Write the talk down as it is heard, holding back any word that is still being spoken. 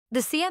The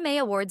CMA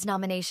Awards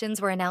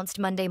nominations were announced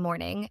Monday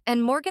morning,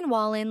 and Morgan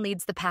Wallen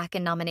leads the pack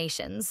in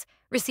nominations,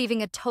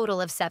 receiving a total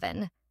of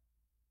 7.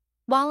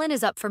 Wallen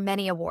is up for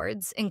many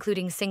awards,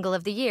 including Single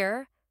of the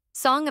Year,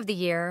 Song of the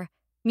Year,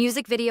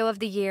 Music Video of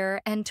the Year,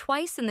 and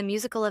twice in the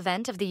Musical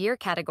Event of the Year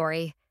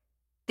category.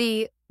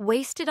 The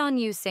Wasted on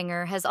You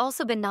singer has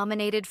also been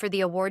nominated for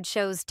the award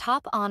show's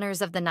top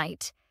honors of the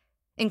night,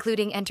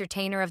 including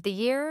Entertainer of the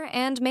Year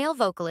and Male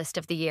Vocalist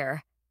of the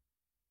Year.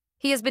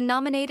 He has been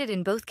nominated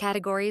in both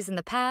categories in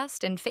the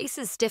past and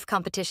faces stiff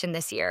competition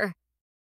this year.